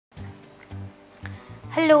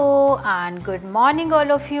Hello and good morning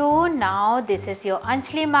all of you. Now this is your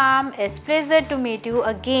Anjali ma'am. It's pleasure to meet you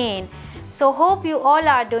again. So hope you all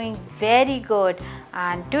are doing very good.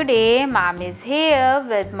 And today ma'am is here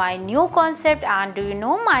with my new concept. And do you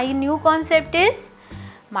know my new concept is?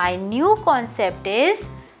 My new concept is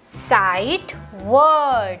sight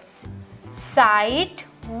words. Sight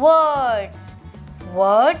words.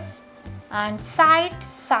 Words and sight.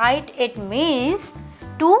 Sight it means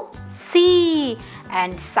to see,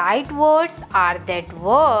 and sight words are that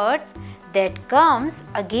words that comes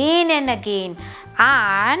again and again,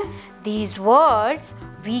 and these words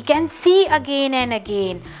we can see again and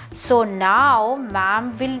again. So now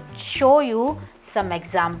ma'am will show you some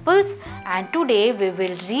examples, and today we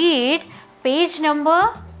will read page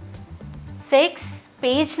number 6,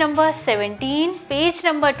 page number 17, page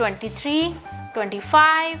number 23,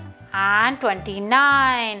 25 and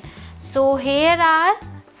 29. So here are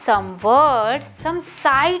some words, some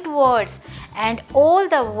sight words, and all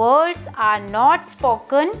the words are not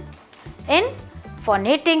spoken in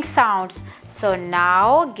phonetic sounds. So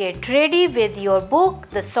now get ready with your book,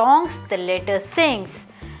 the songs the letter sings.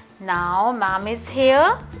 Now ma'am is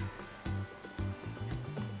here.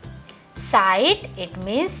 Sight it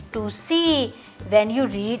means to see. When you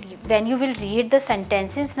will read the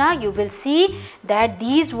sentences now, you will see that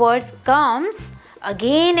these words comes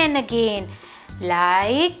again and again,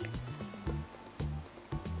 like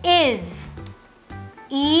is,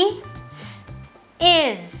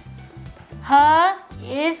 is, her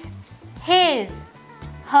is his,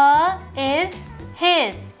 her is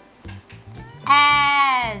his,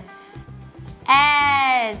 as,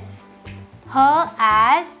 her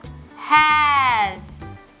as has,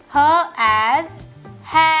 her as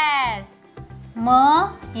has,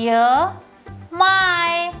 my,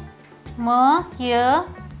 my,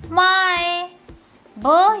 my,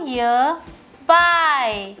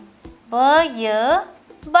 by,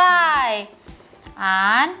 by,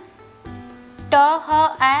 and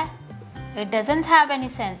her as, it doesn't have any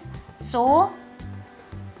sense. So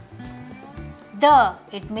the,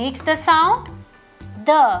 it makes the sound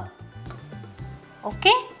the.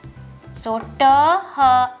 Okay, so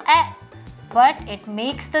her a, but it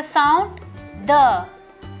makes the sound the.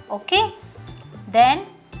 Okay, then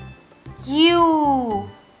you,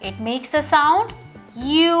 it makes the sound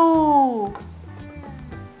you.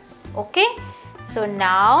 Okay, so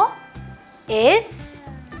now is,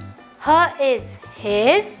 her is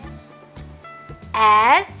his,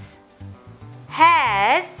 as,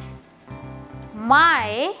 has,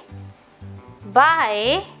 my,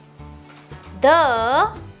 by, the,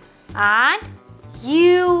 and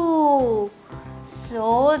you.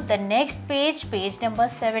 So the next page, page number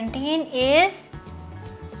 17 is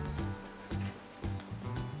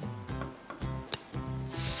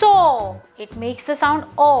so, it makes the sound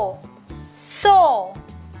O. So,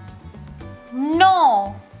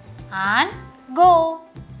 no, and go.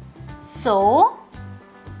 So,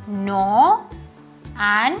 no,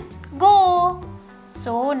 and go.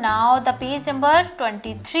 So now the page number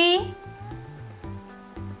 23,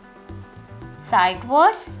 sight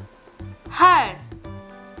words, her,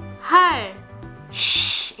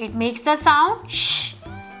 sh, it makes the sound sh,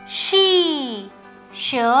 she,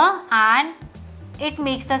 sh, and it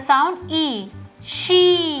makes the sound e,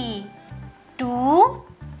 she, do,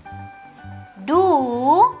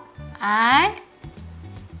 and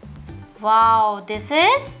wow, this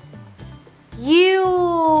is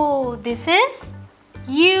you, this is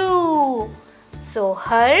you. So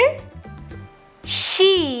her,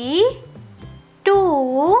 she,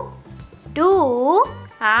 do,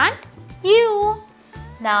 and you.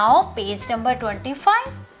 Now page number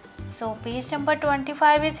 25. So page number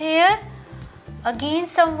 25 is here. Again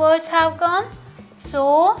some words have come.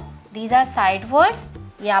 So these are sight words.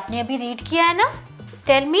 ये आपने अभी read किया है ना?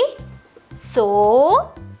 Tell me.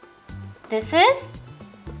 So this is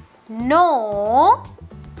no,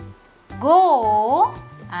 go,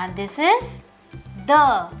 and this is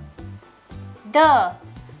the.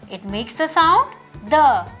 It makes the sound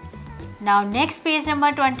the. Now next page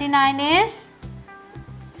number 29 is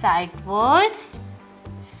sight words.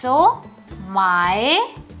 So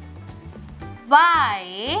my,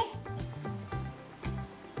 by,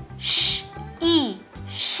 she,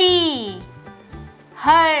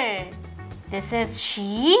 her. This is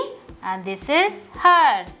she and this is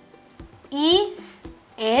her. Is,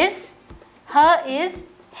 her is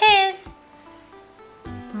his.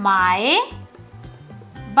 My,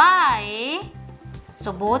 by.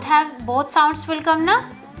 So both sounds will come na.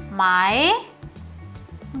 My,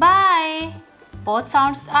 by. Both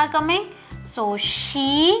sounds are coming. So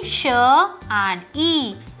she, sh, and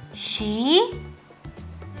e. She,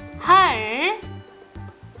 her,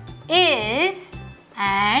 is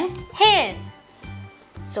and his.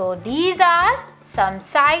 So these are some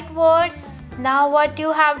sight words. Now what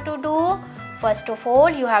you have to do? First of all,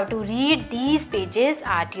 you have to read these pages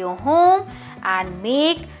at your home and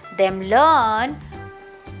make them learn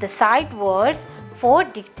the sight words for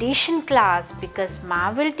dictation class, because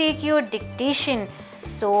ma'am will take your dictation.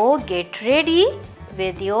 So get ready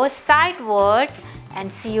with your sight words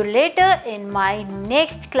and see you later in my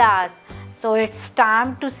next class. So it's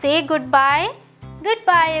time to say goodbye.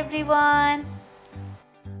 Goodbye everyone.